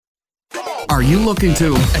Are you looking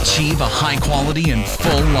to achieve a high quality and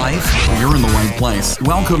full life? You're in the right place.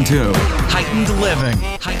 Welcome to Heightened Living.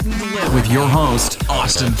 With your host,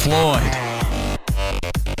 Austin Floyd.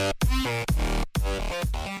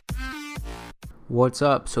 What's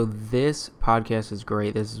up? So this podcast is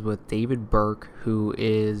great. This is with David Burke, who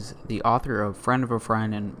is the author of Friend of a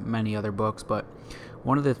Friend and many other books. But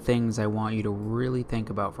one of the things I want you to really think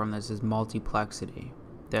about from this is multiplexity.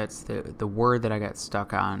 That's the word that I got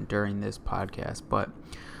stuck on during this podcast. But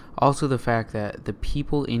also the fact that the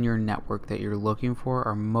people in your network that you're looking for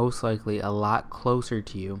are most likely a lot closer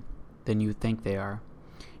to you than you think they are.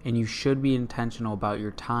 And you should be intentional about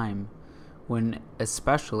your time when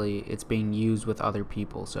especially it's being used with other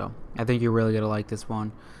people. So I think you're really going to like this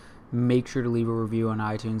one. Make sure to leave a review on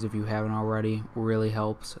iTunes if you haven't already. It really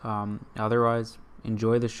helps. Otherwise,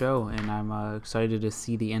 enjoy the show, and I'm excited to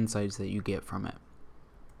see the insights that you get from it.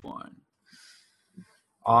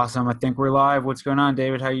 Awesome. I think we're live. What's going on,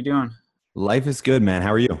 David? How you doing? Life is good, man.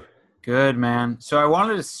 How are you? Good, man. So I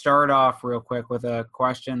wanted to start off real quick with a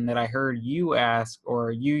question that I heard you ask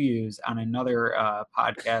or you use on another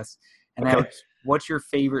podcast. And Okay. that's, what's your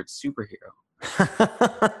favorite superhero?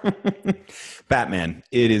 Batman.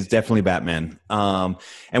 It is definitely Batman.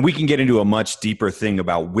 And we can get into a much deeper thing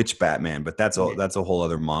about which Batman, but that's a whole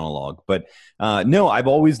other monologue. But no, I've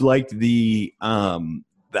always liked the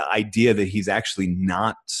idea that he's actually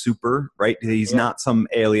not super, right? He's not some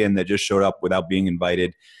alien that just showed up without being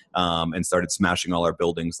invited and started smashing all our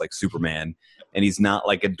buildings like Superman. And he's not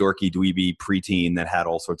like a dorky dweeby preteen that had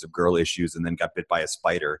all sorts of girl issues and then got bit by a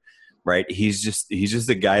spider. Right. He's just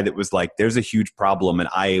a guy that was like, there's a huge problem and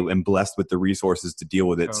I am blessed with the resources to deal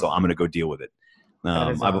with it. So I'm going to go deal with it.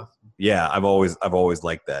 Awesome. I've always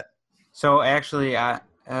liked that. So actually,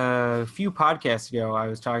 a few podcasts ago, I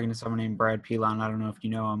was talking to someone named Brad Pilon. I don't know if you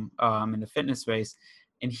know him, in the fitness space.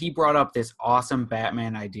 And he brought up this awesome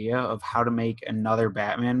Batman idea of how to make another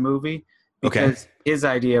Batman movie. Because his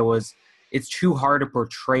idea was it's too hard to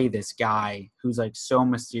portray this guy who's like so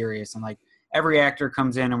mysterious and like, every actor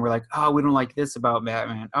comes in and we're like, oh, we don't like this about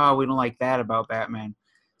Batman. Oh, we don't like that about Batman.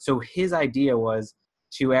 So his idea was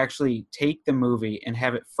to actually take the movie and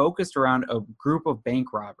have it focused around a group of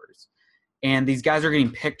bank robbers. And these guys are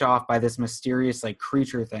getting picked off by this mysterious like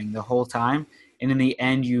creature thing the whole time. And in the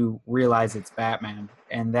end, you realize it's Batman.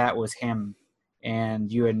 And that was him.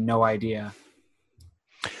 And you had no idea.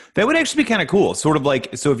 That would actually be kind of cool. Sort of like,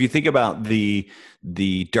 so if you think about the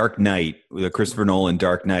Dark Knight, the Christopher Nolan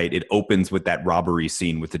Dark Knight, it opens with that robbery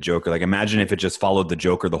scene with the Joker. Like imagine if it just followed the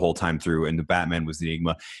Joker the whole time through and the Batman was the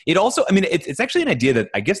Enigma. It also, I mean, it's actually an idea that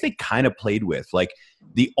I guess they kind of played with. Like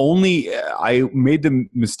I made the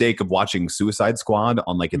mistake of watching Suicide Squad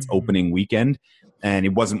on like its opening weekend and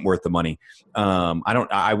it wasn't worth the money. I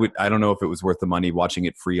don't know if it was worth the money watching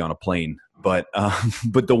it free on a plane, but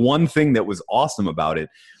the one thing that was awesome about it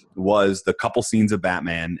was the couple scenes of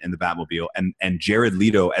Batman and the Batmobile and Jared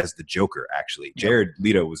Leto as the Joker, actually. Jared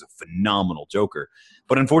Leto was a phenomenal Joker.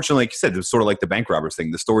 But unfortunately, like you said, it was sort of like the bank robbers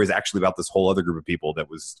thing. The story is actually about this whole other group of people that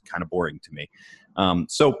was kind of boring to me.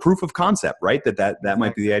 So proof of concept, right? That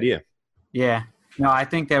might be the idea. Yeah. No, I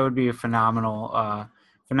think that would be a phenomenal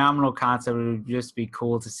concept. It would just be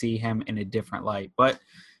cool to see him in a different light. But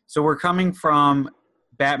so we're coming from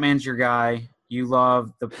Batman's your guy. You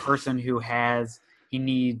love the person who he has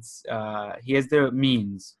the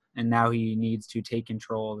means and now he needs to take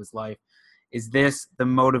control of his life. Is this the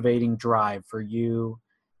motivating drive for you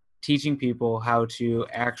teaching people how to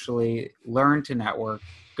actually learn to network,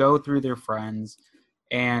 go through their friends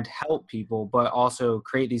and help people, but also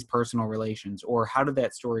create these personal relations? Or how did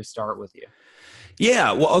that story start with you?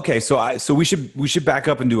 Yeah, well, okay. So we should back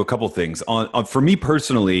up and do a couple things. For me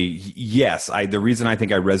personally, yes. The reason I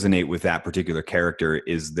think I resonate with that particular character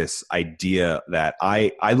is this idea that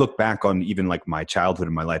I look back on even like my childhood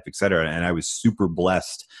and my life, et cetera, and I was super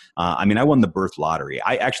blessed. I mean, I won the birth lottery.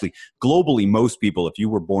 I actually, globally, most people, if you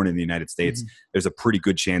were born in the United States, there's a pretty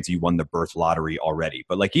good chance you won the birth lottery already.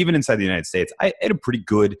 But like even inside the United States, I had a pretty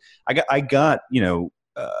good. I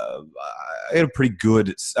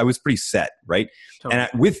was pretty set, right? Totally. And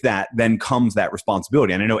with that then comes that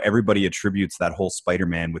responsibility. And I know everybody attributes that whole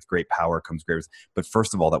Spider-Man with great power comes great. But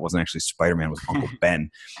first of all, that wasn't actually Spider-Man, it was Uncle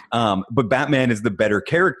Ben. But Batman is the better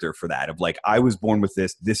character for that of like, I was born with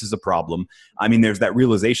this is a problem. I mean, there's that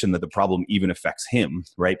realization that the problem even affects him,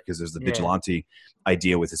 right? Because there's the vigilante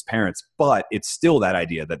idea with his parents, but it's still that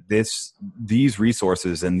idea that these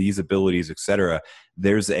resources and these abilities, et cetera,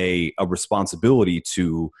 there's a responsibility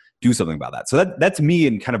to do something about that. So that's me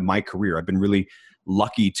in kind of my career. I've been really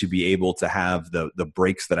lucky to be able to have the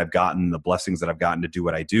breaks that I've gotten, the blessings that I've gotten to do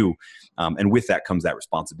what I do. And with that comes that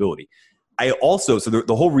responsibility. I also, so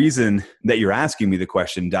the whole reason that you're asking me the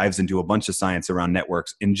question dives into a bunch of science around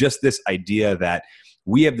networks and just this idea that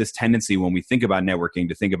we have this tendency when we think about networking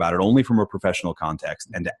to think about it only from a professional context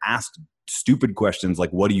and to ask stupid questions like,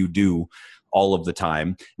 what do you do all of the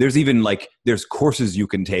time? There's even there's courses you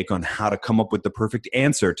can take on how to come up with the perfect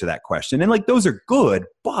answer to that question. And those are good,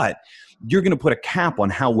 but you're going to put a cap on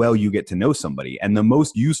how well you get to know somebody. And the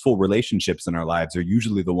most useful relationships in our lives are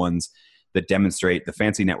usually the ones that demonstrate, the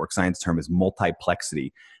fancy network science term is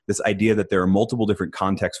multiplexity. This idea that there are multiple different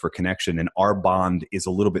contexts for connection, and our bond is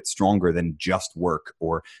a little bit stronger than just work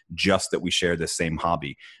or just that we share the same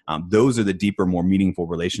hobby. Those are the deeper, more meaningful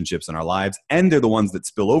relationships in our lives, and they're the ones that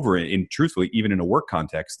spill over in truthfully, even in a work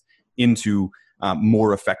context, into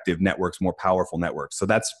more effective networks, more powerful networks. So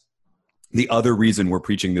that's the other reason we're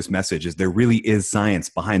preaching this message, is there really is science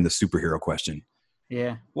behind the superhero question.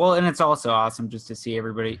 Yeah. Well, and it's also awesome just to see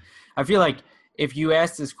everybody. I feel like if you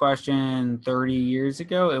asked this question 30 years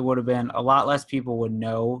ago, it would have been a lot less people would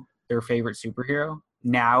know their favorite superhero.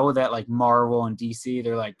 Now that Marvel and DC,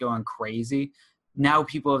 they're going crazy. Now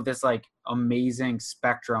people have this amazing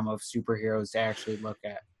spectrum of superheroes to actually look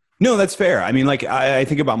at. No, that's fair. I mean, I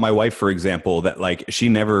think about my wife, for example, that she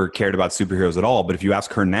never cared about superheroes at all. But if you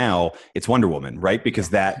ask her now, it's Wonder Woman, right?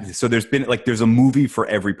 Because so there's been there's a movie for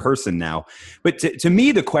every person now. But to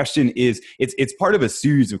me, the question is, it's part of a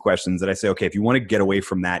series of questions that I say, okay, if you want to get away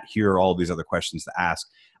from that, here are all these other questions to ask.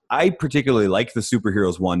 I particularly like the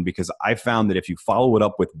superheroes one because I found that if you follow it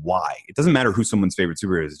up with why, it doesn't matter who someone's favorite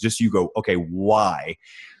superhero is, just you go, okay, why?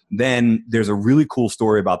 Then there's a really cool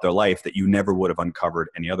story about their life that you never would have uncovered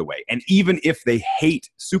any other way. And even if they hate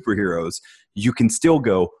superheroes, you can still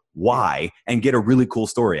go, why? And get a really cool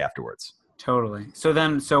story afterwards. Totally.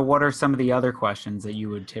 So what are some of the other questions that you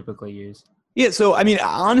would typically use? Yeah, so I mean,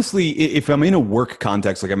 honestly, if I'm in a work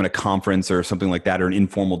context, I'm in a conference or something like that, or an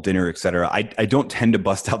informal dinner, et cetera, I don't tend to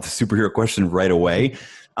bust out the superhero question right away.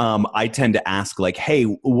 I tend to ask hey,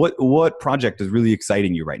 what project is really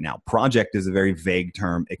exciting you right now? Project is a very vague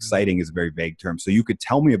term. Exciting is a very vague term. So you could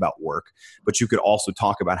tell me about work, but you could also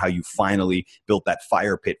talk about how you finally built that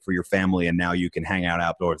fire pit for your family and now you can hang out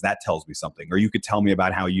outdoors. That tells me something. Or you could tell me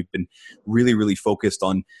about how you've been really, really focused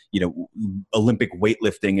on, Olympic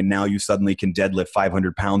weightlifting and now you suddenly can deadlift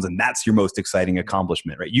 500 pounds and that's your most exciting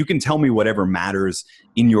accomplishment, right? You can tell me whatever matters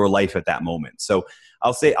in your life at that moment. So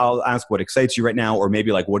I'll ask what excites you right now, or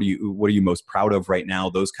maybe what are you most proud of right now?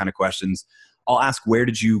 Those kind of questions. I'll ask, where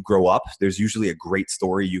did you grow up? There's usually a great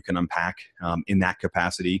story you can unpack in that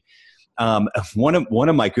capacity. One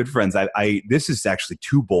of my good friends, this is actually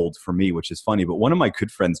too bold for me, which is funny, but one of my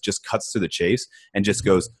good friends just cuts to the chase and just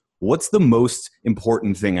goes, what's the most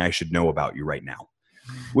important thing I should know about you right now?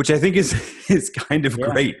 Which I think is kind of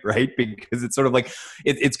great, right? Because it's sort of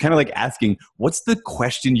it's kind of like asking, what's the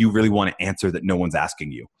question you really want to answer that no one's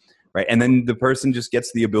asking you, right? And then the person just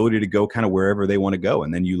gets the ability to go kind of wherever they want to go.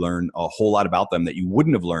 And then you learn a whole lot about them that you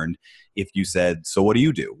wouldn't have learned if you said, so what do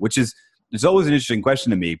you do? Which is, it's always an interesting question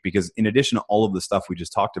to me because in addition to all of the stuff we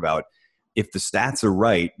just talked about, if the stats are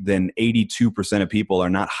right, then 82% of people are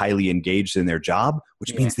not highly engaged in their job,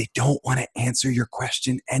 which means they don't want to answer your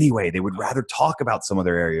question anyway. They would rather talk about some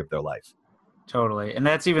other area of their life. Totally. And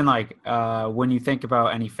that's even when you think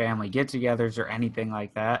about any family get-togethers or anything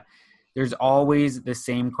like that, there's always the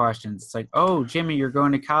same questions. It's oh, Jimmy, you're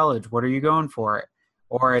going to college. What are you going for?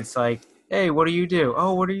 Or it's hey, what do you do?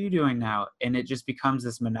 Oh, what are you doing now? And it just becomes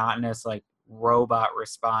this monotonous, robot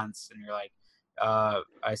response. And you're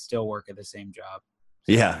I still work at the same job.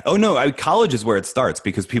 Yeah. Oh, no. College is where it starts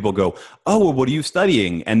because people go, oh, well, what are you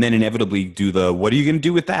studying? And then inevitably do what are you going to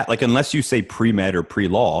do with that? Unless you say pre-med or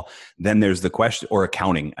pre-law, then there's the question, or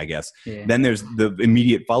accounting, I guess. Yeah. Then there's the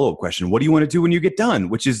immediate follow-up question. What do you want to do when you get done?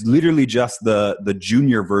 Which is literally just the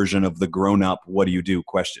junior version of the grown-up, what do you do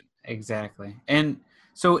question. Exactly. And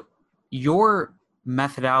so your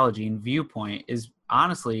methodology and viewpoint is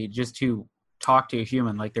honestly just to talk to a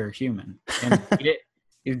human like they're a human and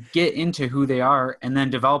get into who they are and then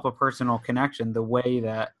develop a personal connection the way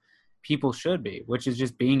that people should be, which is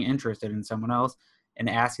just being interested in someone else and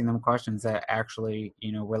asking them questions that actually,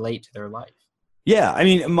 relate to their life. Yeah, I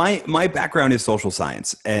mean, my background is social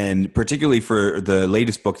science, and particularly for the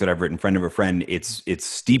latest book that I've written, Friend of a Friend, it's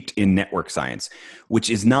steeped in network science, which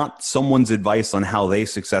is not someone's advice on how they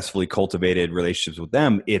successfully cultivated relationships with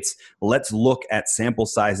them. It's let's look at sample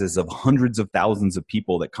sizes of hundreds of thousands of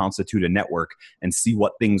people that constitute a network and see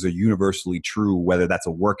what things are universally true, whether that's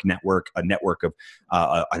a work network, a network of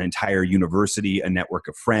an entire university, a network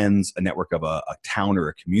of friends, a network of a town or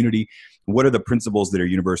a community. What are the principles that are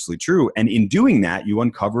universally true? And in doing doing that, you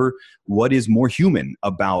uncover what is more human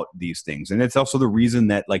about these things. And it's also the reason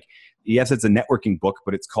that, like, yes, it's a networking book,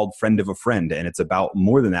 but it's called Friend of a Friend. And it's about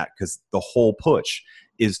more than that, because the whole push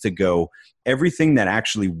is to go, everything that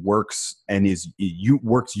actually works and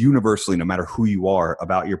works universally, no matter who you are,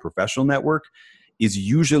 about your professional network is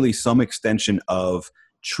usually some extension of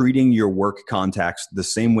treating your work contacts the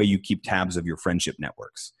same way you keep tabs of your friendship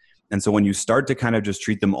networks. And so when you start to kind of just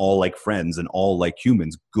treat them all like friends and all like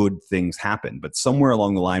humans, good things happen. But somewhere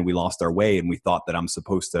along the line, we lost our way and we thought that I'm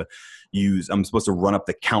supposed to run up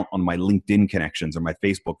the count on my LinkedIn connections or my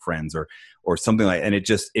Facebook friends or something like that.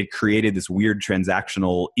 And it created this weird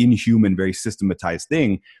transactional, inhuman, very systematized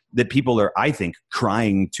thing that people are, I think,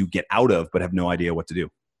 crying to get out of, but have no idea what to do.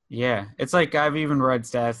 Yeah. It's like, I've even read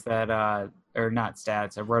stats that, or not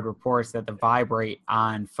stats, I've read reports that the vibrate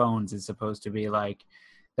on phones is supposed to be like,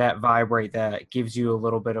 that vibrate that gives you a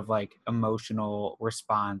little bit of like emotional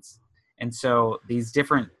response. And so these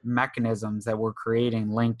different mechanisms that we're creating,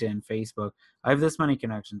 LinkedIn, Facebook, I have this many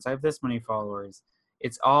connections, I have this many followers.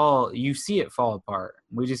 It's all, you see it fall apart.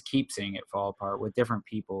 We just keep seeing it fall apart with different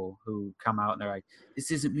people who come out and they're like, this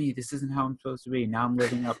isn't me. This isn't how I'm supposed to be. Now I'm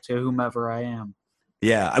living up to whomever I am.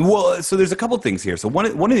 Yeah. Well, so there's a couple things here. So one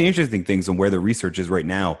of the interesting things and where the research is right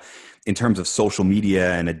now in terms of social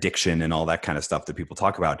media and addiction and all that kind of stuff that people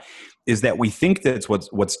talk about is that we think that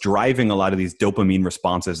what's driving a lot of these dopamine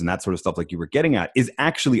responses and that sort of stuff like you were getting at is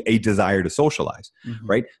actually a desire to socialize,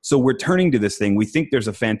 right? So we're turning to this thing. We think there's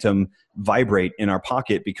a phantom vibrate in our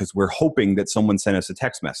pocket because we're hoping that someone sent us a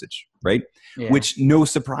text message, right? Yeah. Which, no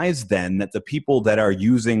surprise then that the people that are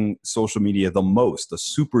using social media the most, the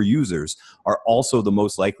super users, are also the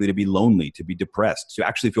most likely to be lonely, to be depressed, to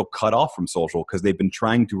actually feel cut off from social because they've been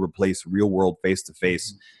trying to replace real world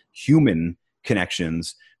face-to-face human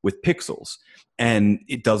connections with pixels, and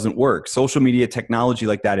it doesn't work. Social media technology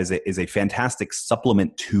like that is a fantastic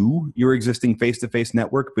supplement to your existing face-to-face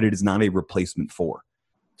network, but it is not a replacement for.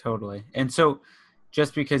 Totally. And so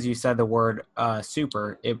just because you said the word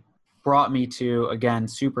super, it brought me to, again,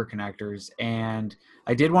 super connectors. And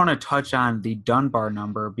I did want to touch on the Dunbar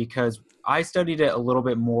number because I studied it a little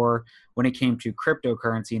bit more when it came to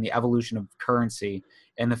cryptocurrency and the evolution of currency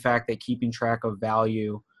and the fact that keeping track of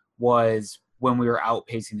value was when we were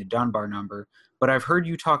outpacing the Dunbar number. But I've heard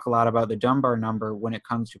you talk a lot about the Dunbar number when it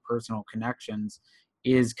comes to personal connections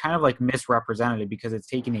is kind of like misrepresented because it's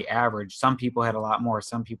taking the average. Some people had a lot more,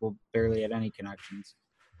 some people barely had any connections.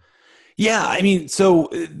 Yeah, I mean, so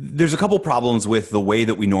there's a couple problems with the way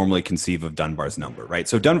that we normally conceive of Dunbar's number, right?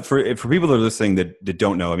 So for people that are listening that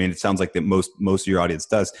don't know, I mean, it sounds like that most of your audience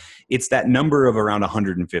does. It's that number of around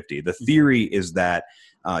 150. The theory is that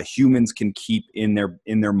humans can keep in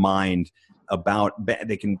their mind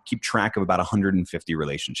they can keep track of about 150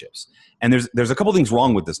 relationships. And there's a couple things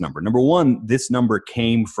wrong with this number. Number one, this number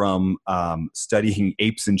came from studying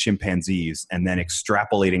apes and chimpanzees and then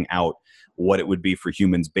extrapolating out what it would be for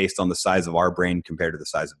humans based on the size of our brain compared to the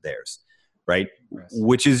size of theirs, right? Yes.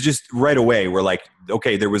 Which is just right away, we're like,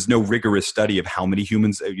 okay, there was no rigorous study of how many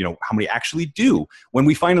humans, how many actually do. When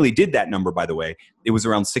we finally did that number, by the way, it was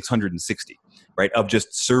around 660. Right, of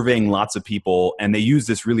just surveying lots of people. And they use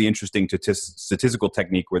this really interesting statistical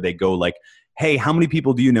technique where they go like, hey, how many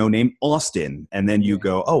people do you know named Austin? And then you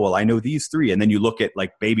go, oh, well, I know these three. And then you look at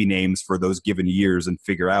like baby names for those given years and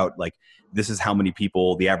figure out like, this is how many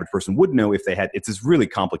people the average person would know if they had. It's this really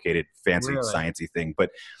complicated, fancy, sciencey thing.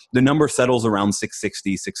 But the number settles around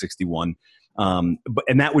 660, 661.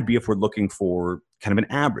 And that would be if we're looking for kind of an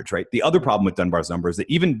average, right? The other problem with Dunbar's number is that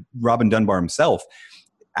even Robin Dunbar himself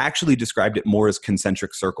actually described it more as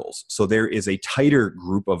concentric circles. So there is a tighter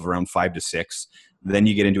group of around 5 to 6. Then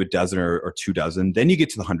you get into a dozen or 2 dozen. Then you get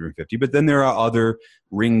to the 150. But then there are other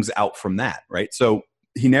rings out from that, right? So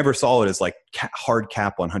he never saw it as like hard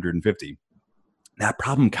cap 150. That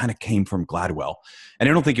problem kind of came from Gladwell. And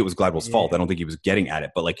I don't think it was Gladwell's fault. I don't think he was getting at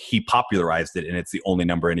it. But like he popularized it and it's the only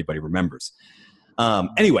number anybody remembers.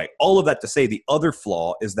 Anyway, all of that to say, the other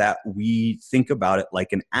flaw is that we think about it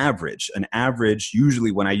like an average. An average,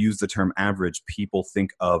 usually when I use the term average, people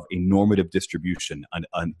think of a normative distribution,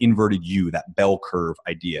 an inverted U, that bell curve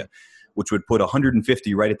idea, which would put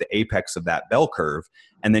 150 right at the apex of that bell curve.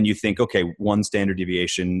 And then you think, okay, one standard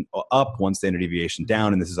deviation up, one standard deviation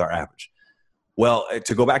down, and this is our average. Well,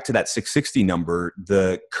 to go back to that 660 number,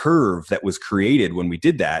 the curve that was created when we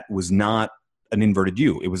did that was not an inverted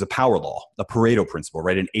U. It was a power law, a Pareto principle,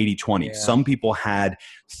 right? An 80-20. Yeah. Some people had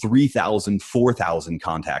 3,000, 4,000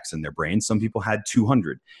 contacts in their brain. Some people had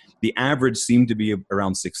 200. The average seemed to be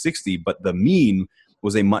around 660, but the mean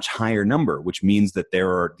was a much higher number, which means that there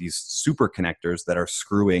are these super connectors that are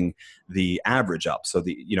screwing the average up. So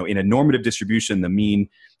in a normative distribution, the mean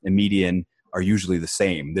and median are usually the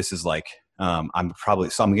same. This is like, I'm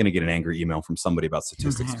going to get an angry email from somebody about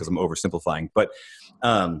statistics because I'm oversimplifying. But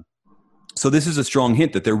so this is a strong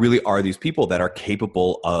hint that there really are these people that are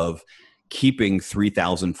capable of keeping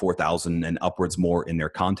 3,000, 4,000 and upwards more in their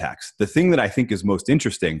contacts. The thing that I think is most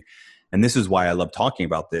interesting, and this is why I love talking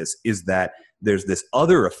about this, is that there's this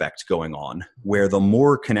other effect going on where the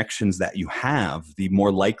more connections that you have, the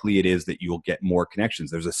more likely it is that you'll get more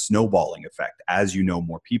connections. There's a snowballing effect. As you know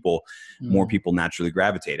more people naturally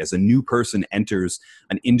gravitate. As a new person enters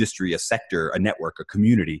an industry, a sector, a network, a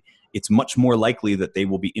community, it's much more likely that they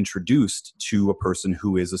will be introduced to a person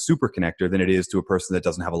who is a super connector than it is to a person that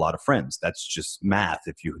doesn't have a lot of friends. That's just math.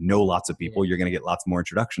 If you know lots of people, you're going to get lots more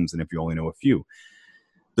introductions than if you only know a few.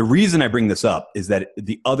 The reason I bring this up is that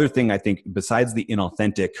the other thing I think, besides the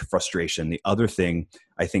inauthentic frustration, the other thing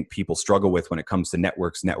I think people struggle with when it comes to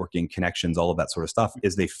networks, networking, connections, all of that sort of stuff,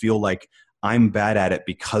 is they feel like I'm bad at it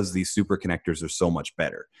because these super connectors are so much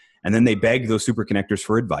better. And then they beg those super connectors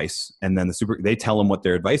for advice, and then they tell them what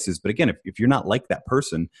their advice is. But again, if you're not like that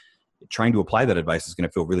person, trying to apply that advice is going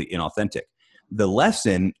to feel really inauthentic. The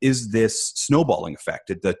lesson is this snowballing effect.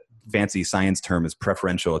 The fancy science term is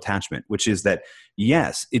preferential attachment, which is that,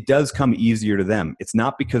 yes, it does come easier to them. It's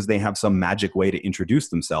not because they have some magic way to introduce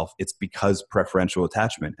themselves. It's because preferential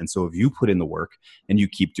attachment. And so if you put in the work and you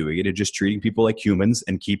keep doing it and just treating people like humans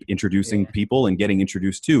and keep introducing people and getting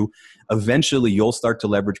introduced to, eventually you'll start to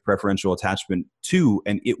leverage preferential attachment too,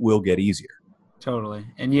 and it will get easier. Totally.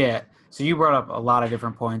 And so you brought up a lot of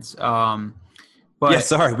different points. But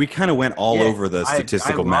sorry, we kind of went all over the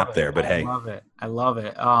statistical map there, but hey. I love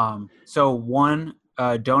it. So one,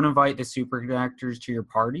 don't invite the super connectors to your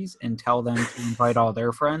parties and tell them to invite all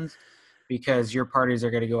their friends, because your parties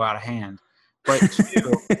are going to go out of hand. But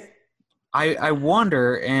two, I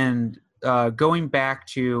wonder, and going back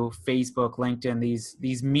to Facebook, LinkedIn,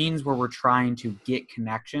 these means where we're trying to get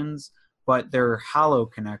connections, but they're hollow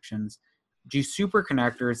connections. Do super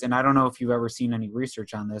connectors, and I don't know if you've ever seen any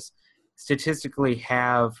research on this, statistically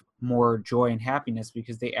have more joy and happiness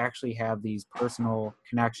because they actually have these personal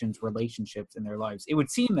connections, relationships in their lives. It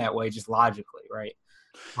would seem that way just logically, right?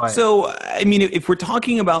 But, so, I mean, if we're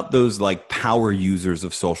talking about those like power users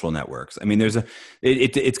of social networks, I mean,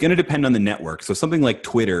 it's going to depend on the network. So something like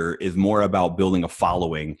Twitter is more about building a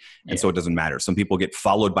following. And so it doesn't matter. Some people get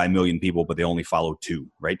followed by 1 million people, but they only follow 2,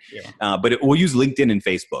 right? Yeah. But we'll use LinkedIn and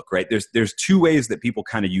Facebook, right? There's 2 ways that people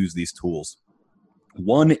kind of use these tools.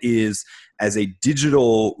 One is as a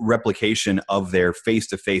digital replication of their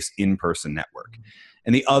face-to-face in-person network.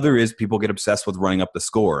 And the other is people get obsessed with running up the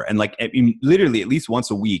score. And like, I mean, literally at least once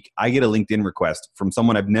a week, I get a LinkedIn request from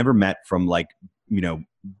someone I've never met from like,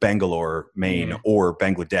 Bangalore, Maine, or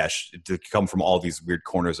Bangladesh, to come from all these weird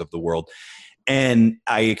corners of the world. And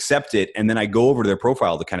I accept it, and then I go over to their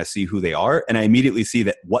profile to kind of see who they are, and I immediately see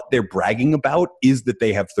that what they're bragging about is that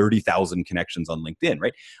they have 30,000 connections on LinkedIn,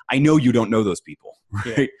 right? I know you don't know those people,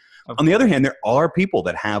 right? Yeah. On the other hand, there are people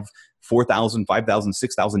that have 4,000, 5,000,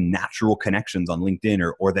 6,000 natural connections on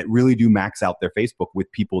LinkedIn, or that really do max out their Facebook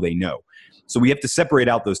with people they know. So we have to separate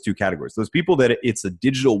out those 2 categories. Those people that it's a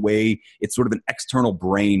digital way, it's sort of an external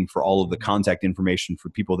brain for all of the contact information for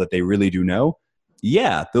people that they really do know.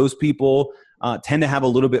 Yeah, those people tend to have a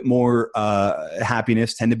little bit more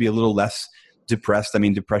happiness, tend to be a little less depressed. I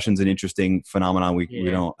mean, depression's an interesting phenomenon. We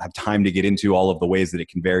don't have time to get into all of the ways that it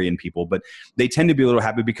can vary in people, but they tend to be a little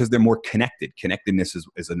happy because they're more connected. Connectedness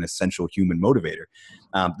is an essential human motivator.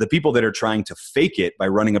 The people that are trying to fake it by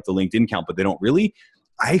running up the LinkedIn count, but they don't really,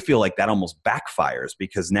 I feel like that almost backfires,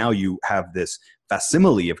 because now you have this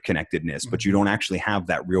facsimile of connectedness, but you don't actually have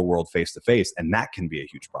that real world face-to-face, and that can be a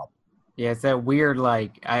huge problem. Yeah, it's that weird,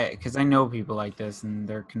 because I know people like this, and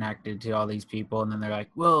they're connected to all these people, and then they're like,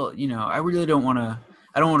 well, I really don't want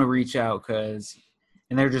to reach out and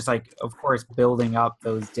they're just like, of course, building up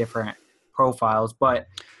those different profiles. But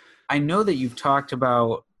I know that you've talked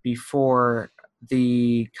about before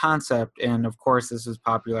the concept, and of course, this is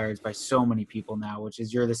popularized by so many people now, which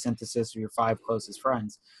is you're the synthesis of your 5 closest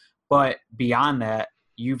friends. But beyond that,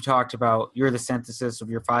 you've talked about you're the synthesis of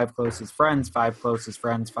your 5 closest friends, 5 closest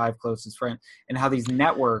friends, 5 closest friends, and how these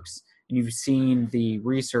networks, and you've seen the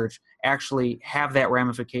research, actually have that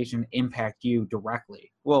ramification impact you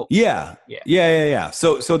directly. Well, yeah.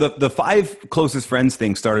 So the 5 closest friends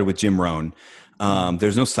thing started with Jim Rohn.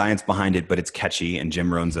 There's no science behind it, but it's catchy, and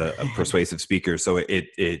Jim Rohn's a persuasive speaker, so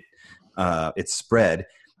it spread.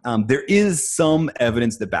 There is some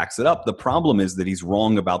evidence that backs it up. The problem is that he's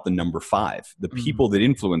wrong about the number 5. The people that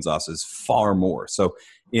influence us is far more. So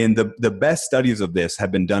in the best studies of this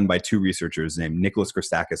have been done by 2 researchers named Nicholas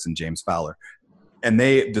Christakis and James Fowler. And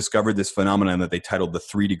they discovered this phenomenon that they titled the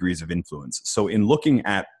 3 degrees of influence. So in looking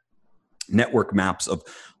at network maps of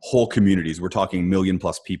whole communities, we're talking million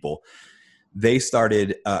plus people. They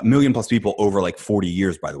started million plus people over like 40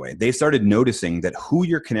 years, by the way. They started noticing that who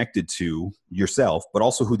you're connected to yourself, but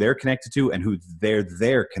also who they're connected to and who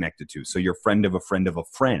they're connected to. So your friend of a friend of a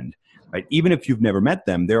friend, right? Even if you've never met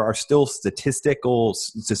them, there are still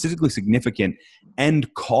statistically significant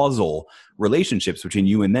and causal relationships between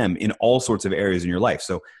you and them in all sorts of areas in your life.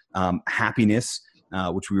 So happiness,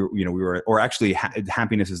 which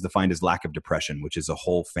happiness is defined as lack of depression, which is a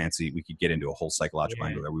whole fancy, we could get into a whole psychological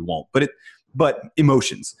angle there, we won't. But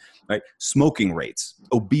emotions, right? Smoking rates,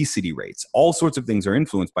 obesity rates, all sorts of things are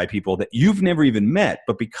influenced by people that you've never even met,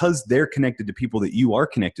 but because they're connected to people that you are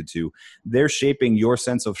connected to, they're shaping your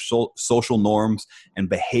sense of social norms and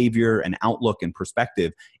behavior and outlook and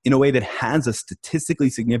perspective in a way that has a statistically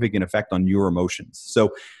significant effect on your emotions.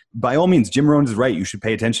 So by all means, Jim Rohn is right. You should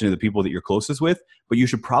pay attention to the people that you're closest with, but you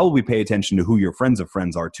should probably pay attention to who your friends of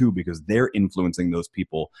friends are too, because they're influencing those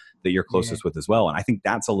people that you're closest with as well. And I think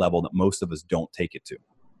that's a level that most of us don't take it to.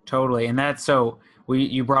 Totally. And that's so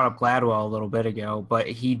you brought up Gladwell a little bit ago, but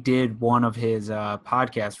he did one of his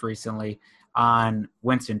podcasts recently on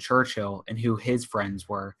Winston Churchill and who his friends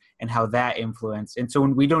were and how that influenced. And so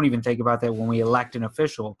when we don't even think about that when we elect an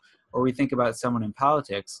official or we think about someone in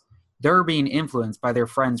politics, they're being influenced by their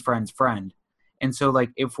friend's friend. And so like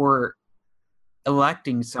if we're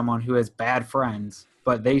electing someone who has bad friends,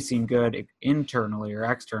 but they seem good internally or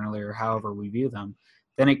externally or however we view them,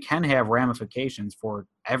 then it can have ramifications for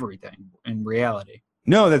everything in reality.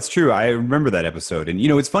 No, that's true. I remember that episode. And,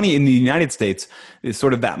 it's funny, in the United States, it's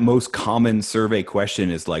sort of that most common survey question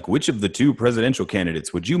is like, which of the 2 presidential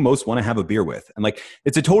candidates would you most want to have a beer with? And like,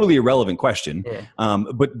 it's a totally irrelevant question. Yeah.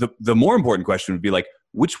 But the more important question would be like,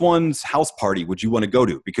 which one's house party would you want to go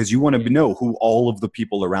to? Because you want to know who all of the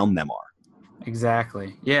people around them are.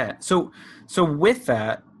 Exactly. Yeah. So with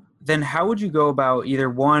that, then how would you go about either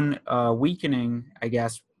one, weakening, I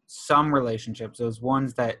guess, some relationships, those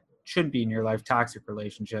ones that should be in your life, toxic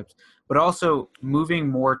relationships, but also moving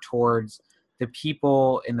more towards the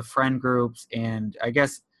people in the friend groups and I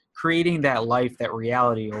guess creating that life, that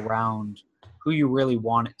reality around who you really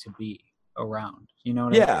want it to be around, you know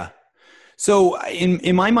what I mean? So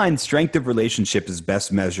in my mind, strength of relationship is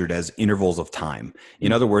best measured as intervals of time.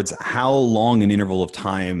 In other words, how long an interval of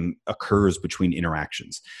time occurs between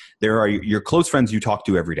interactions. There are your close friends you talk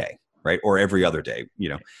to every day, right? Or every other day,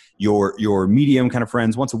 your medium kind of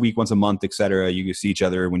friends, once a week, once a month, et cetera. You see each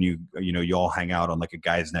other when you all hang out on like a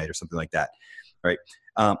guy's night or something like that, right?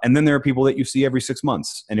 And then there are people that you see every 6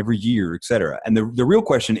 months and every year, et cetera. And the real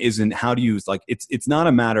question isn't how do you it's not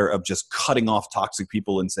a matter of just cutting off toxic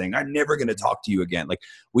people and saying, I'm never going to talk to you again. Like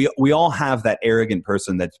we all have that arrogant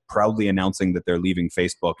person that's proudly announcing that they're leaving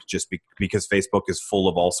Facebook just because Facebook is full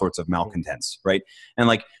of all sorts of malcontents, right? And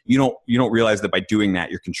like, you don't realize that by doing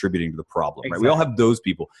that, you're contributing to the problem, right? Exactly. We all have those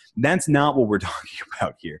people. That's not what we're talking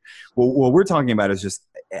about here. What we're talking about is just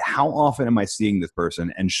how often am I seeing this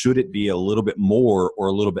person, and should it be a little bit more or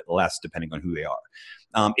a little bit less depending on who they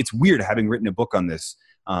are? It's weird having written a book on this,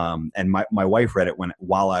 and my wife read it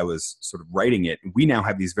while I was sort of writing it. We now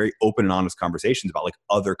have these very open and honest conversations about like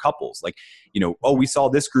other couples, like we saw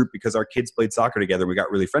this group because our kids played soccer together. We got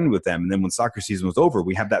really friendly with them, and then when soccer season was over,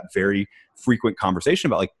 we have that very frequent conversation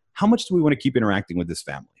about like how much do we want to keep interacting with this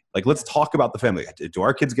family? Like, let's talk about the family. Do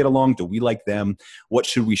our kids get along? Do we like them? What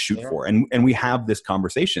should we shoot for? And we have this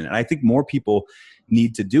conversation. And I think more people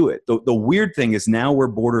need to do it. The weird thing is now we're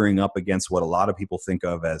bordering up against what a lot of people think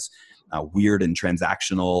of as weird and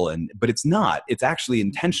transactional, but it's not. It's actually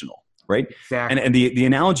intentional, right? Exactly. And the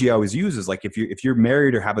analogy I always use is like if you're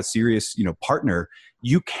married or have a serious partner,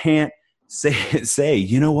 you can't say,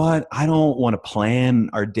 you know what, I don't want to plan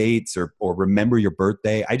our dates or remember your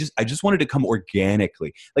birthday. I just wanted to come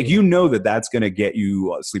organically. Like, that's going to get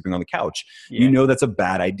you sleeping on the couch. Yeah. That's a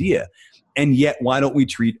bad idea. And yet, why don't we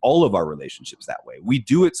treat all of our relationships that way? We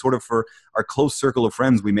do it sort of for our close circle of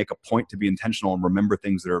friends. We make a point to be intentional and remember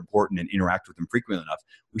things that are important and interact with them frequently enough.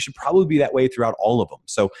 We should probably be that way throughout all of them.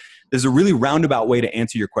 So there's a really roundabout way to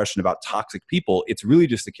answer your question about toxic people. It's really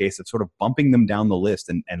just a case of sort of bumping them down the list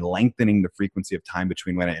and lengthening the frequency of time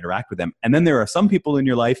between when I interact with them. And then there are some people in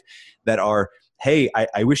your life that are hey,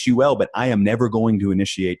 I wish you well, but I am never going to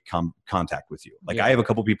initiate contact with you. Like I have a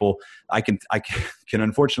couple people I can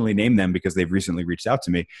unfortunately name them because they've recently reached out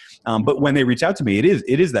to me. But when they reach out to me, it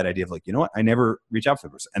is that idea of like, you know what, I never reach out to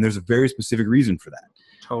the person, and there's a very specific reason for that.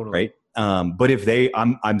 Totally. Right. But if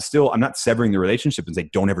I'm not severing the relationship and say,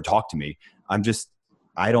 don't ever talk to me.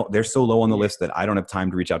 They're so low on the list that I don't have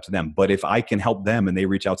time to reach out to them. But if I can help them and they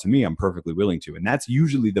reach out to me, I'm perfectly willing to. And that's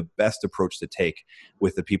usually the best approach to take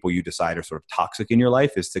with the people you decide are sort of toxic in your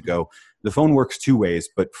life, is to go, the phone works two ways,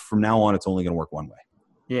 but from now on, it's only going to work one way.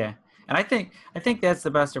 Yeah. And I think that's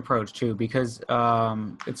the best approach too, because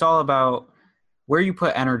it's all about where you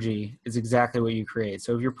put energy is exactly what you create.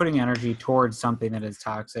 So if you're putting energy towards something that is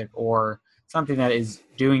toxic or something that is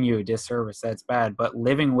doing you a disservice, that's bad. But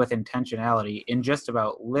living with intentionality in just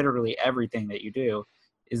about literally everything that you do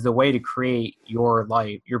is the way to create your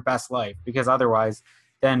life, your best life. Because otherwise,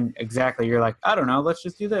 then exactly, you're like, I don't know, let's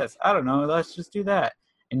just do this. I don't know, let's just do that.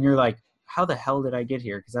 And you're like, how the hell did I get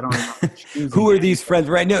here? Because I don't know. Who are these friends?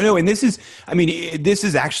 Right. No. And this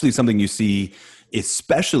is actually something you see,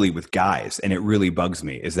 especially with guys, and it really bugs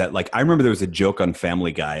me, is that, like, I remember there was a joke on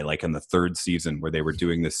Family Guy, like in the third season, where they were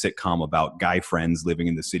doing this sitcom about guy friends living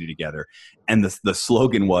in the city together. And the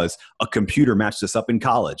slogan was, a computer matched us up in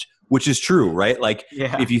college, which is true, right? Like,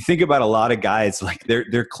 if you think about a lot of guys, like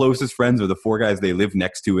their closest friends are the four guys they live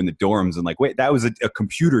next to in the dorms. And like, wait, that was a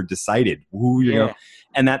computer decided who, you know,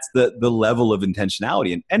 and that's the level of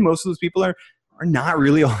intentionality. And most of those people are not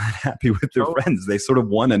really all that happy with their friends. They sort of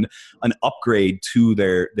want an upgrade to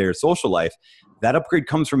their social life. That upgrade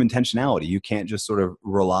comes from intentionality. You can't just sort of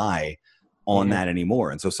rely on that anymore.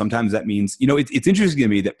 And so sometimes that means, you know, it's interesting to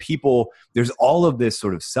me that there's all of this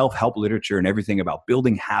sort of self-help literature and everything about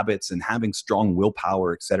building habits and having strong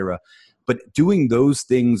willpower, et cetera. But doing those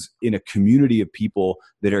things in a community of people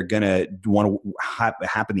that are going to want to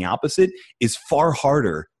happen the opposite is far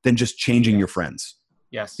harder than just changing your friends.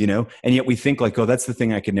 Yes. You know, and yet we think like, oh, that's the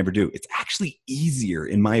thing I could never do. It's actually easier,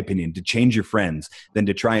 in my opinion, to change your friends than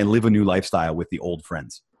to try and live a new lifestyle with the old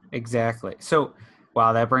friends. Exactly. So,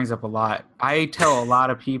 wow, that brings up a lot. I tell a lot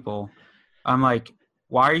of people, I'm like,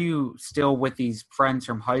 why are you still with these friends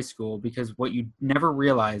from high school? Because what you never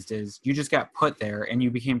realized is you just got put there and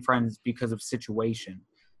you became friends because of situation,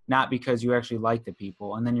 not because you actually like the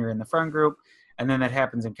people. And then you're in the friend group. And then that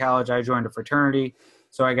happens in college. I joined a fraternity.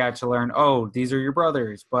 So I got to learn, oh, these are your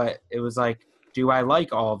brothers. But it was like, do I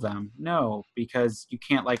like all of them? No, because you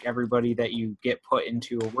can't like everybody that you get put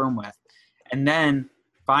into a room with. And then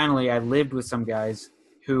finally, I lived with some guys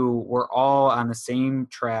who were all on the same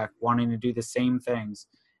track, wanting to do the same things.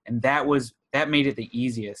 And that made it the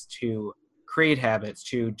easiest to create habits,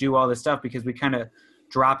 to do all this stuff, because we kind of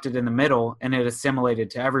dropped it in the middle and it assimilated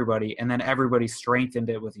to everybody. And then everybody strengthened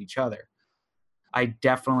it with each other. I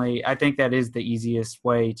think that is the easiest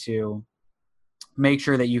way to make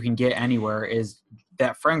sure that you can get anywhere, is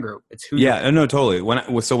that friend group. It's who. Yeah, no, totally. When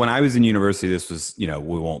I was in university, this was, you know,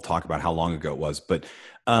 we won't talk about how long ago it was, but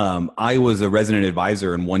I was a resident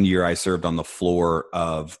advisor, and one year I served on the floor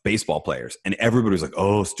of baseball players, and everybody was like,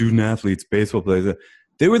 oh, student athletes, baseball players.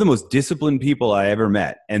 They were the most disciplined people I ever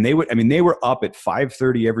met. And they were up at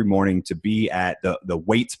 5:30 every morning to be at the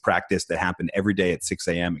weights practice that happened every day at 6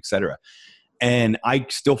 a.m., et cetera. And I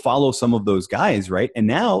still follow some of those guys, right? And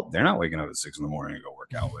now they're not waking up at 6 in the morning to go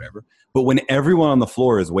work out, whatever. But when everyone on the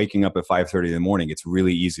floor is waking up at 5:30 in the morning, it's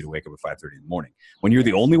really easy to wake up at 5:30 in the morning. When you're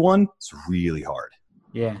the only one, it's really hard.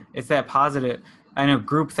 Yeah, it's that positive. I know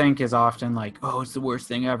groupthink is often like, oh, it's the worst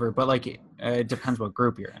thing ever. But like, it depends what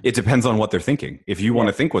group you're in. It depends on what they're thinking. If you want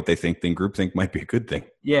to think what they think, then groupthink might be a good thing.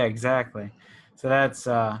 Yeah, exactly. So that's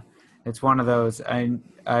it's one of those. I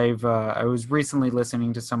was recently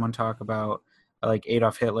listening to someone talk about like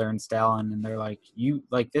Adolf Hitler and Stalin, and they're like,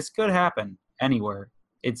 this could happen anywhere.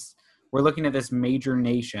 We're looking at this major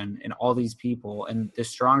nation and all these people, and the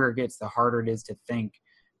stronger it gets, the harder it is to think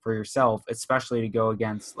for yourself, especially to go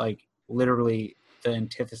against like literally the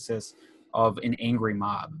antithesis of an angry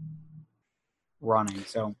mob running.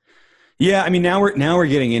 So yeah, I mean, now we're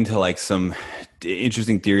getting into like some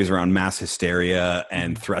interesting theories around mass hysteria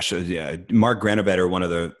and threshold. Yeah, Mark Granovetter, one of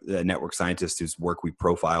the network scientists whose work we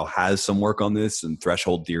profile, has some work on this and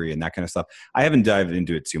threshold theory and that kind of stuff. I haven't dived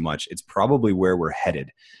into it too much. It's probably where we're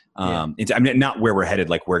headed. I mean, not where we're headed,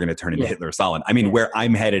 like we're going to turn into Hitler or Stalin. I mean, where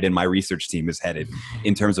I'm headed and my research team is headed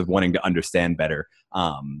in terms of wanting to understand better.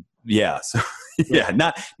 Not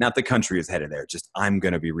the country is headed there. Just I'm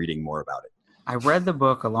going to be reading more about it. I read the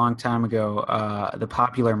book a long time ago, The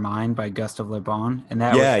Popular Mind by Gustave Le Bon, and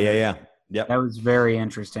that that was very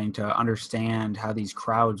interesting to understand how these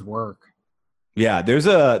crowds work. Yeah, there's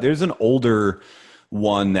an older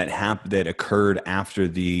one that occurred after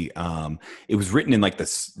the it was written in like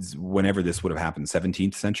this, whenever this would have happened,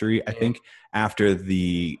 17th century, I think, after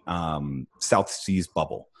the South Seas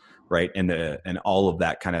bubble, right? And all of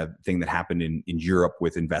that kind of thing that happened in Europe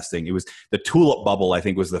with investing. It was the tulip bubble, I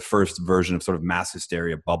think, was the first version of sort of mass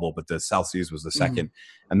hysteria bubble, but the South Seas was the second.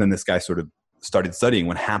 And then this guy sort of started studying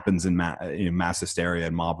what happens in mass hysteria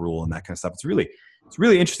and mob rule and that kind of stuff. It's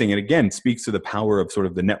really interesting. And again, speaks to the power of sort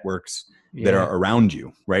of the networks that are around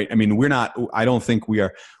you, right? I mean, I don't think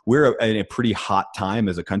we're in a pretty hot time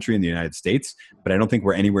as a country in the United States, but I don't think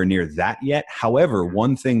we're anywhere near that yet. However,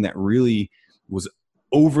 one thing that really was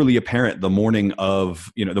overly apparent the morning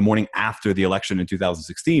after the election in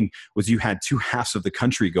 2016 was you had two halves of the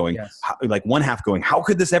country going, like one half going, how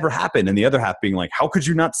could this ever happen? And the other half being like, how could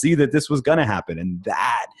you not see that this was going to happen? And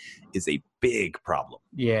that is a big problem.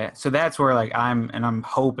 Yeah. So that's where like I'm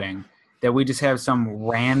hoping that we just have some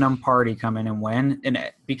random party come in and win,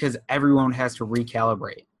 and because everyone has to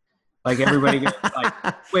recalibrate. Like everybody gets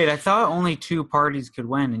like, wait, I thought only two parties could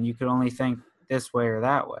win and you could only think this way or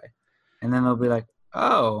that way. And then they'll be like,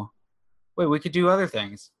 oh, wait, we could do other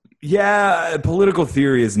things. Yeah, political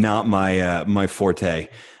theory is not my forte.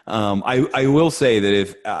 I will say that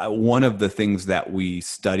if one of the things that we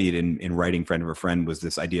studied in writing Friend of a Friend was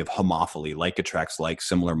this idea of homophily, like attracts like,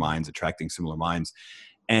 similar minds attracting similar minds.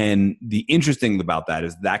 And the interesting about that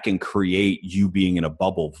is that can create you being in a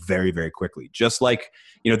bubble very, very quickly. Just like,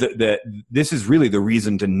 this is really the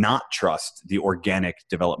reason to not trust the organic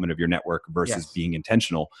development of your network versus being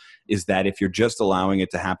intentional, is that if you're just allowing it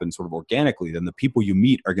to happen sort of organically, then the people you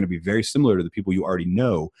meet are going to be very similar to the people you already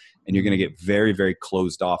know, and you're going to get very, very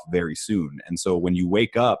closed off very soon. And so when you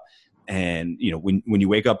wake up and, when you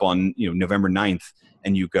wake up on, November 9th,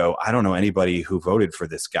 and you go, I don't know anybody who voted for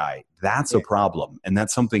this guy, that's a problem. And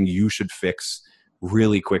that's something you should fix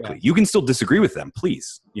really quickly. You can still disagree with them,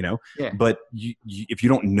 please, but if you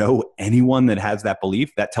don't know anyone that has that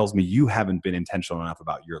belief, that tells me you haven't been intentional enough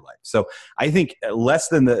about your life. So I think less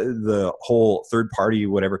than the whole third party,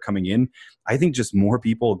 whatever coming in, I think just more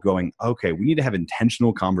people going, okay, we need to have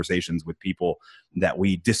intentional conversations with people that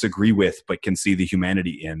we disagree with, but can see the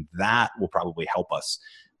humanity in. That will probably help us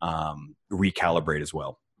recalibrate as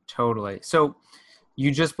well. Totally. So you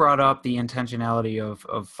just brought up the intentionality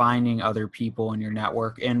of finding other people in your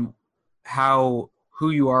network and how who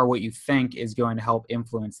you are, what you think is going to help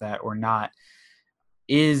influence that or not,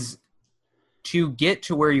 is to get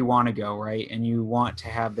to where you want to go, right? And you want to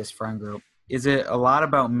have this friend group. Is it a lot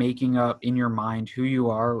about making up in your mind who you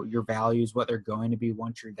are, your values, what they're going to be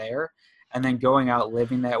once you're there, and then going out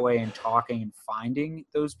living that way and talking and finding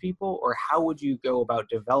those people? Or how would you go about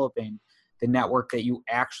developing the network that you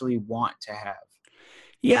actually want to have?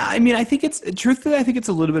 Yeah, I mean, I think it's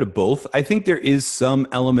a little bit of both. I think there is some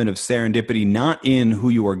element of serendipity, not in who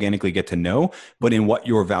you organically get to know, but in what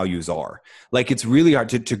your values are. Like, it's really hard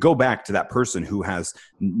to go back to that person who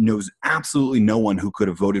knows absolutely no one who could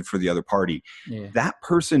have voted for the other party. Yeah. That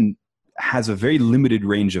person has a very limited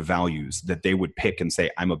range of values that they would pick and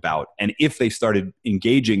say, I'm about. And if they started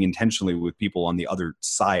engaging intentionally with people on the other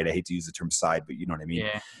side, I hate to use the term side, but you know what I mean?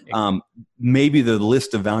 Yeah. Maybe the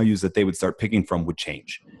list of values that they would start picking from would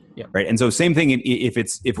change. Yeah. Right. And so same thing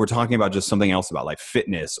if we're talking about just something else about like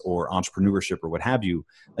fitness or entrepreneurship or what have you,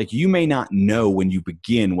 like you may not know when you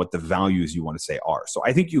begin what the values you want to say are. So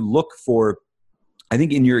I think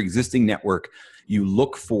in your existing network, you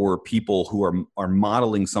look for people who are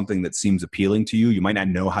modeling something that seems appealing to you. You might not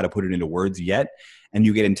know how to put it into words yet. And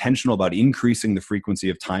you get intentional about increasing the frequency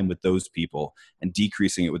of time with those people and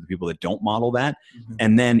decreasing it with the people that don't model that. Mm-hmm.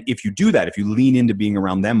 And then if you do that, if you lean into being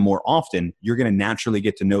around them more often, you're going to naturally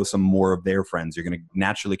get to know some more of their friends. You're going to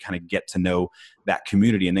naturally kind of get to know that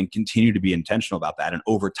community and then continue to be intentional about that. And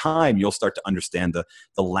over time, you'll start to understand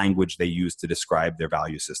the language they use to describe their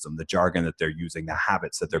value system, the jargon that they're using, the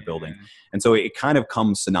habits that they're building. And so it kind of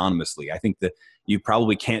comes synonymously. I think that you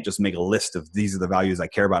probably can't just make a list of these are the values I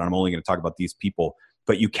care about, and I'm only going to talk about these people.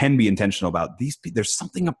 But you can be intentional about these. There's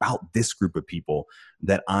something about this group of people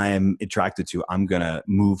that I'm attracted to. I'm going to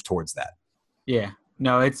move towards that. Yeah.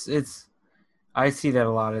 No, it's I see that a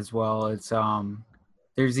lot as well. It's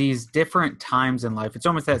there's these different times in life. It's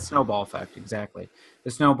almost that snowball effect. Exactly.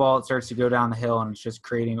 The snowball, it starts to go down the hill and it's just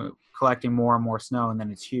collecting more and more snow, and then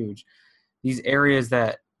it's huge. These areas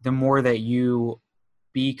that the more that you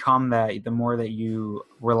become that, the more that you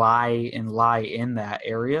rely and lie in that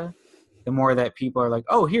area, the more that people are like,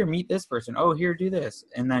 oh, here, meet this person. Oh, here, do this.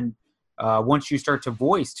 And then once you start to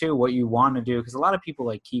voice too what you want to do, because a lot of people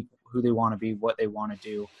like keep who they want to be, what they want to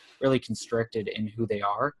do, really constricted in who they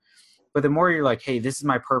are. But the more you're like, hey, this is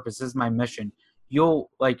my purpose, this is my mission,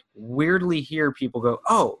 you'll like weirdly hear people go,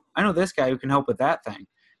 oh, I know this guy who can help with that thing.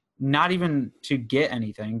 Not even to get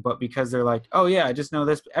anything, but because they're like, oh yeah, I just know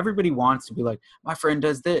this. Everybody wants to be like, my friend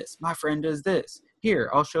does this. My friend does this.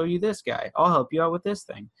 Here, I'll show you this guy. I'll help you out with this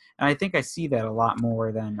thing. And I think I see that a lot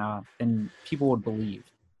more than people would believe.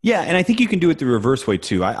 Yeah, and I think you can do it the reverse way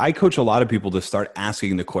too. I coach a lot of people to start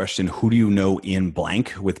asking the question, who do you know in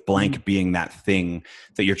blank, with blank being that thing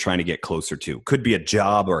that you're trying to get closer to. Could be a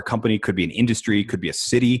job or a company, could be an industry, could be a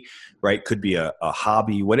city, right? Could be a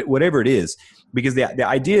hobby, whatever it is. Because the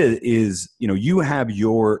idea is, you have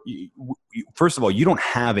first of all, you don't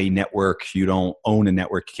have a network. You don't own a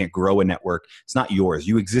network. You can't grow a network. It's not yours.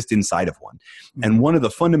 You exist inside of one. And one of the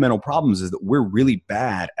fundamental problems is that we're really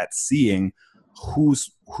bad at seeing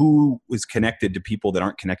who is connected to people that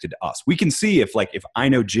aren't connected to us. We can see if I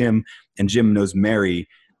know Jim and Jim knows Mary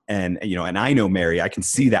and I know Mary, I can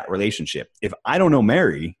see that relationship. If I don't know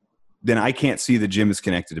Mary, then I can't see that Jim is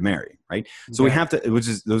connected to Mary, right? So we have to,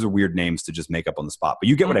 those are weird names to just make up on the spot, but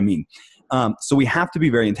you get what I mean. So we have to be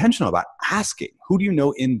very intentional about asking, who do you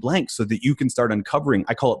know in blank, so that you can start uncovering,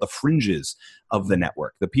 I call it the fringes of the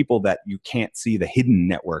network, the people that you can't see, the hidden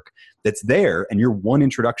network that's there, and you're one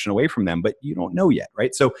introduction away from them, but you don't know yet,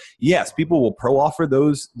 right? So yes, people will offer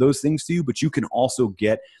those things to you, but you can also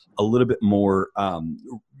get a little bit more,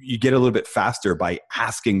 you get a little bit faster by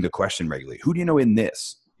asking the question regularly. Who do you know in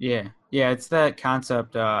this? Yeah, it's that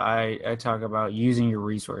concept I talk about, using your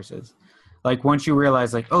resources. Like once you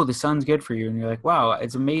realize like, oh, the sun's good for you, and you're like, wow,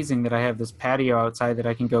 it's amazing that I have this patio outside that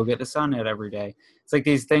I can go get the sun at every day. It's like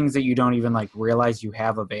these things that you don't even like realize you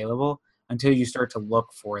have available until you start to look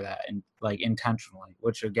for that, and like intentionally,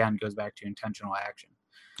 which again goes back to intentional action.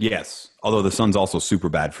 Yes, although the sun's also super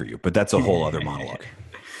bad for you, but that's a whole other monologue.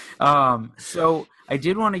 So I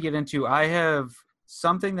did want to get into, I have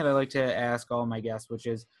something that I like to ask all my guests, which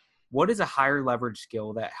is, what is a higher leverage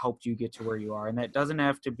skill that helped you get to where you are? And that doesn't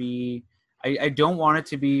have to be, I don't want it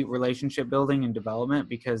to be relationship building and development,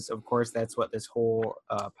 because of course that's what this whole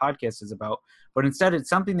podcast is about. But instead, it's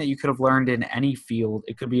something that you could have learned in any field.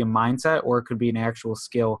 It could be a mindset, or it could be an actual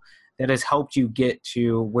skill that has helped you get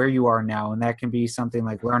to where you are now. And that can be something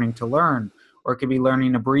like learning to learn, or it could be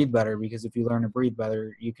learning to breathe better, because if you learn to breathe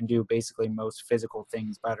better, you can do basically most physical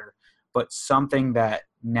things better. But something that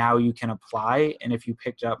now you can apply, and if you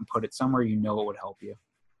picked it up and put it somewhere, it would help you.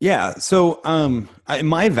 Yeah. So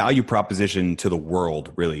my value proposition to the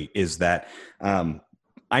world really is that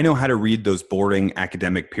I know how to read those boring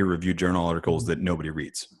academic peer-reviewed journal articles that nobody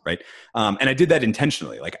reads, right? And I did that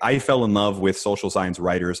intentionally. Like, I fell in love with social science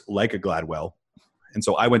writers like a Gladwell. And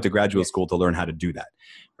so I went to graduate school to learn how to do that,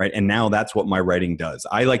 right? And now that's what my writing does.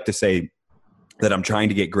 I like to say that I'm trying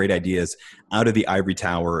to get great ideas out of the ivory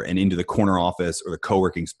tower and into the corner office or the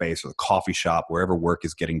co-working space or the coffee shop, wherever work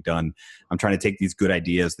is getting done. I'm trying to take these good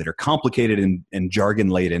ideas that are complicated and jargon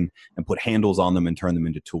laden and put handles on them and turn them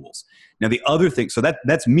into tools. Now, the other thing, so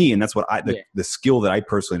that's me, and that's what the skill that I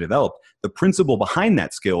personally developed. The principle behind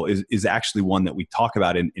that skill is actually one that we talk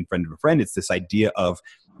about in Friend of a Friend. It's this idea of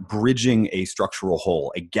bridging a structural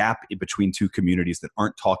hole, a gap in between two communities that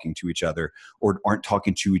aren't talking to each other or aren't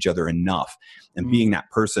talking to each other enough. And being that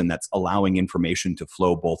person that's allowing information to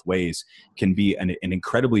flow both ways can be an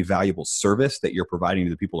incredibly valuable service that you're providing to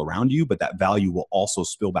the people around you, but that value will also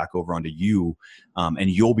spill back over onto you, and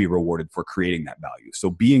you'll be rewarded for creating that value. So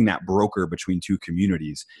being that broker between two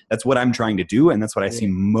communities, that's what I'm trying to do. And that's what I see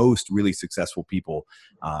most really successful people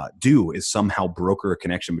do, is somehow broker a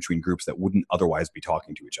connection between groups that wouldn't otherwise be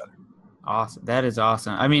talking to each other. Awesome. That is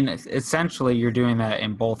awesome. I mean, essentially you're doing that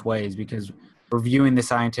in both ways, because reviewing the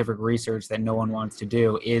scientific research that no one wants to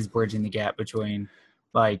do is bridging the gap between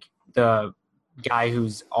like the guy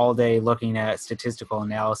who's all day looking at statistical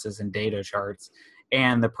analysis and data charts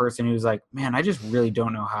and the person who's like, man, I just really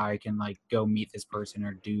don't know how I can like go meet this person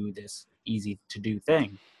or do this easy to do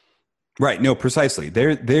thing. Right. No, precisely.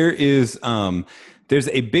 There's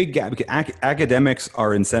a big gap. Academics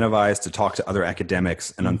are incentivized to talk to other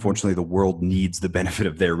academics, and unfortunately the world needs the benefit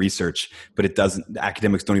of their research, but it doesn't.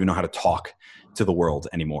 Academics don't even know how to talk to the world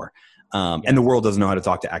anymore. And the world doesn't know how to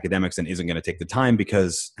talk to academics and isn't going to take the time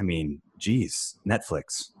because, I mean, geez,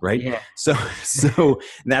 Netflix, right? Yeah. So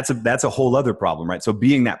that's a whole other problem, right? So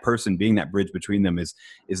being that person, being that bridge between them is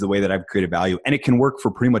the way that I've created value. And it can work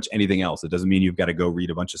for pretty much anything else. It doesn't mean you've got to go read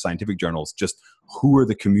a bunch of scientific journals. Just who are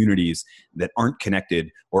the communities that aren't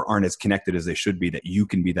connected or aren't as connected as they should be, that you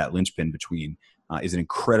can be that linchpin between, is an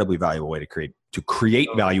incredibly valuable way to create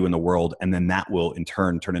value in the world. And then that will in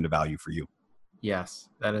turn turn into value for you. Yes,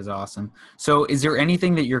 that is awesome. So is there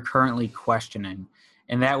anything that you're currently questioning?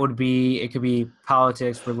 And that would be, it could be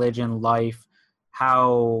politics, religion, life,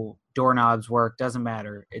 how doorknobs work, doesn't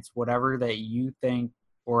matter. It's whatever that you think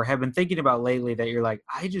or have been thinking about lately that you're like,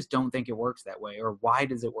 I just don't think it works that way, or why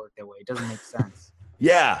does it work that way? It doesn't make sense.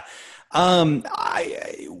 Yeah.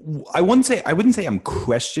 I wouldn't say I'm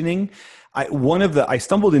questioning. I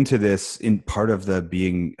stumbled into this in part of the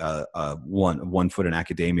being one foot in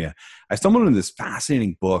academia. I stumbled into this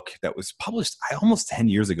fascinating book that was published almost 10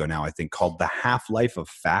 years ago now, I think, called The Half-Life of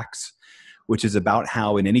Facts, which is about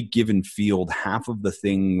how in any given field, half of the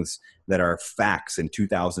things that are facts in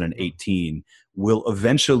 2018 will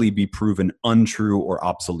eventually be proven untrue or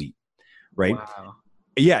obsolete, right? Wow.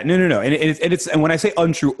 Yeah, no. And when I say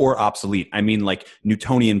untrue or obsolete, I mean like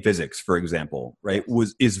Newtonian physics, for example, right?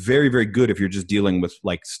 Is very, very good if you're just dealing with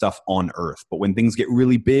like stuff on Earth. But when things get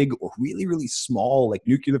really big or really, really small, like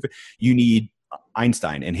nuclear, you need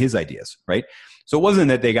Einstein and his ideas, right? So it wasn't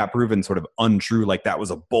that they got proven sort of untrue, like that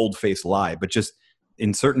was a bold-faced lie, but just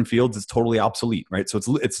in certain fields, it's totally obsolete, right? So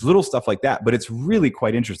it's little stuff like that, but it's really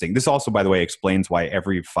quite interesting. This also, by the way, explains why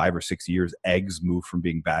every 5 or 6 years, eggs move from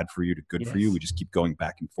being bad for you to good for you. We just keep going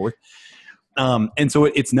back and forth. And so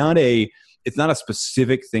it's not a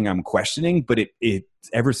specific thing I'm questioning, but it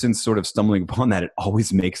ever since sort of stumbling upon that, it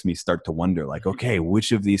always makes me start to wonder, like, okay,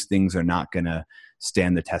 which of these things are not going to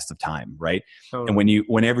stand the test of time, right? Totally. And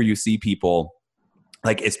whenever you see people,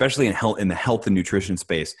 like especially in the health and nutrition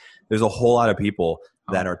space, there's a whole lot of people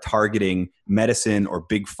that are targeting medicine or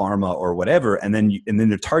big pharma or whatever, and then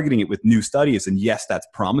they're targeting it with new studies. And yes, that's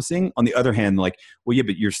promising. On the other hand, like, well, yeah,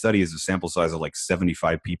 but your study is a sample size of like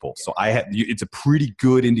 75 people, so it's a pretty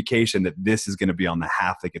good indication that this is going to be on the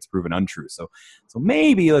half that gets proven untrue. So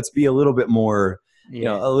maybe let's be a little bit more.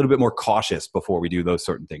 A little bit more cautious before we do those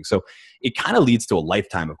certain things. So it kind of leads to a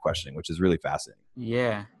lifetime of questioning, which is really fascinating.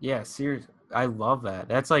 Yeah, seriously. I love that.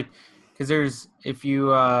 That's like, because if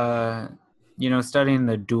you, studying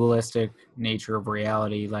the dualistic nature of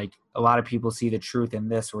reality, like a lot of people see the truth in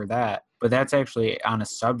this or that, but that's actually on a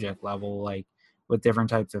subject level, like with different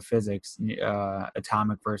types of physics,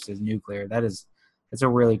 atomic versus nuclear. That's a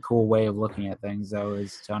really cool way of looking at things, though,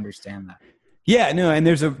 is to understand that. Yeah, no, and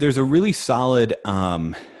there's a really solid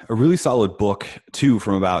book too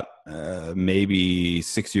from about maybe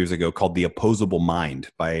 6 years ago called The Opposable Mind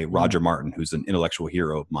by Roger Martin, who's an intellectual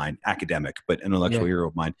hero of mine, academic, but intellectual hero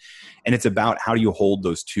of mine. And it's about how do you hold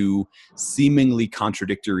those two seemingly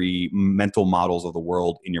contradictory mental models of the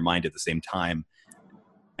world in your mind at the same time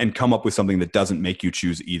and come up with something that doesn't make you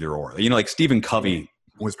choose either or. Like Stephen Covey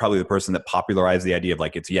was probably the person that popularized the idea of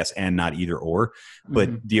like it's yes and not either or, but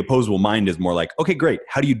The Opposable Mind is more like, okay, great,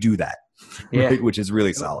 how do you do that? Right? Which is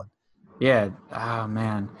really solid. Yeah. Oh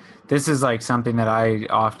man, this is like something that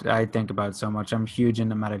I think about so much. I'm huge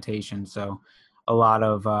into meditation, so a lot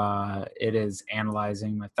of it is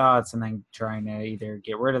analyzing my thoughts and then trying to either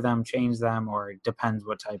get rid of them, change them, or it depends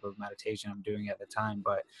what type of meditation I'm doing at the time.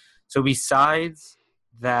 But so besides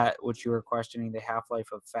that, what you were questioning, the half-life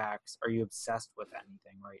of facts, are you obsessed with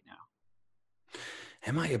anything right now?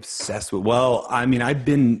 Am I obsessed with? Well, I mean, I've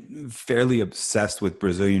been fairly obsessed with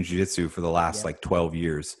Brazilian Jiu-Jitsu for the last like 12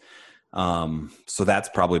 years. So that's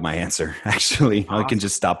probably my answer, actually. Awesome. I can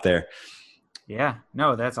just stop there. Yeah,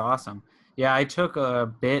 no, that's awesome. Yeah, I took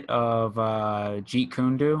a bit of Jeet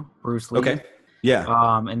Kune Do, Bruce Lee. Okay.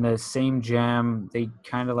 Yeah. In the same gym, they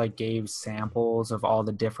kind of like gave samples of all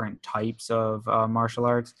the different types of martial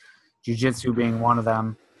arts, jiu-jitsu being one of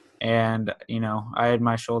them. And, I had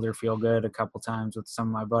my shoulder feel good a couple times with some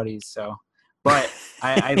of my buddies. So, but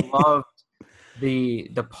I loved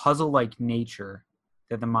the puzzle-like nature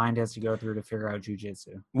that the mind has to go through to figure out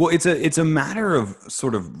jiu-jitsu. Well, it's a matter of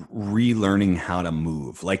sort of relearning how to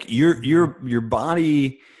move. Like your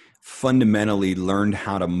body fundamentally learned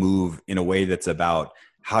how to move in a way that's about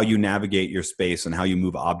how you navigate your space and how you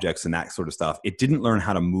move objects and that sort of stuff. It didn't learn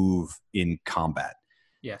how to move in combat.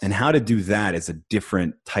 Yes. And how to do that is a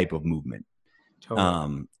different type of movement.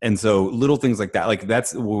 Totally. And so little things like that, like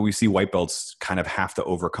that's what we see white belts kind of have to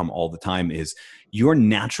overcome all the time is your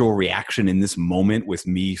natural reaction in this moment with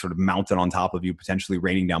me sort of mounted on top of you, potentially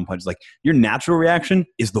raining down punches. Like your natural reaction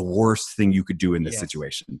is the worst thing you could do in this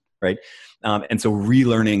situation. Right. And so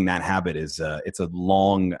relearning that habit is it's a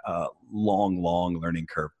long learning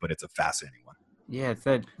curve, but it's a fascinating one. Yeah. It's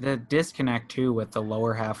the disconnect too with the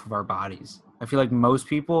lower half of our bodies. I feel like most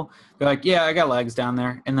people, they're like, yeah, I got legs down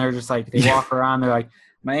there. And they're just like, they walk around. They're like,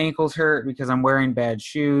 my ankles hurt because I'm wearing bad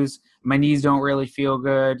shoes. My knees don't really feel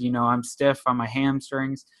good. I'm stiff on my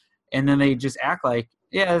hamstrings. And then they just act like,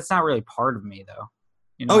 yeah, it's not really part of me though.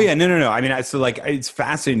 Oh yeah, no. I mean, it's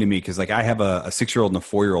fascinating to me because like I have a 6-year-old and a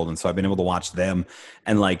 4-year-old. And so I've been able to watch them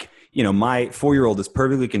and like, my 4-year-old is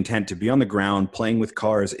perfectly content to be on the ground playing with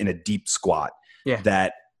cars in a deep squat. Yeah.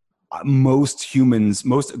 That most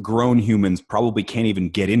grown humans probably can't even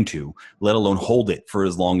get into, let alone hold it for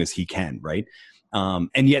as long as he can, right?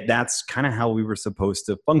 And yet that's kind of how we were supposed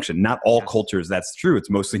to function. Not all cultures, that's true. It's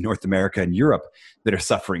mostly North America and Europe that are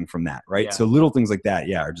suffering from that, right? Yeah. So little things like that,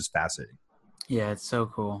 are just fascinating. Yeah, it's so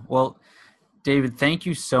cool. Well, David, thank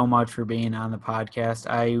you so much for being on the podcast.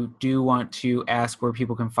 I do want to ask where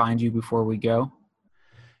people can find you before we go.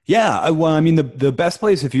 Yeah, well, I mean, the best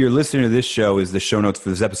place if you're listening to this show is the show notes for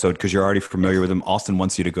this episode because you're already familiar with him. Austin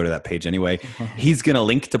wants you to go to that page anyway. He's going to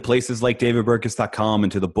link to places like davidburkus.com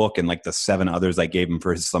and to the book and like the 7 others I gave him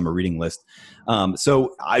for his summer reading list.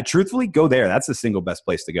 So I truthfully go there. That's the single best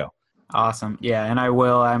place to go. Awesome. Yeah, and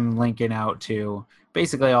I'm linking out to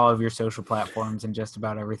basically all of your social platforms and just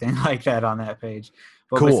about everything like that on that page.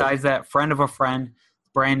 But cool. Besides that, Friend of a Friend,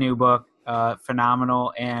 brand new book.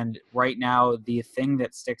 Phenomenal. And right now, the thing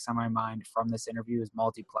that sticks on my mind from this interview is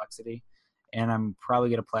multiplexity. And I'm probably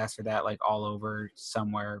going to plaster that like all over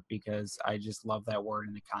somewhere because I just love that word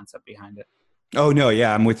and the concept behind it. Oh, no.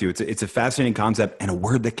 Yeah, I'm with you. It's a fascinating concept and a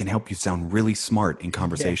word that can help you sound really smart in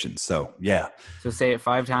conversations. So, yeah. So say it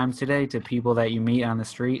 5 times today to people that you meet on the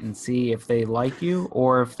street and see if they like you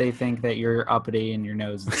or if they think that you're uppity in your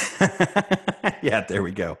nose. Yeah, there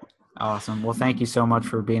we go. Awesome. Well, thank you so much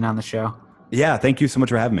for being on the show. Yeah, thank you so much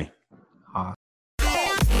for having me.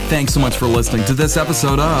 Thanks so much for listening to this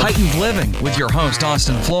episode of Heightened Living with your host,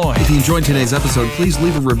 Austin Floyd. If you enjoyed today's episode, please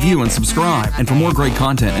leave a review and subscribe. And for more great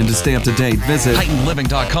content and to stay up to date, visit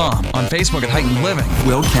heightenedliving.com, on Facebook at Heightened Living.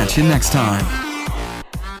 We'll catch you next time.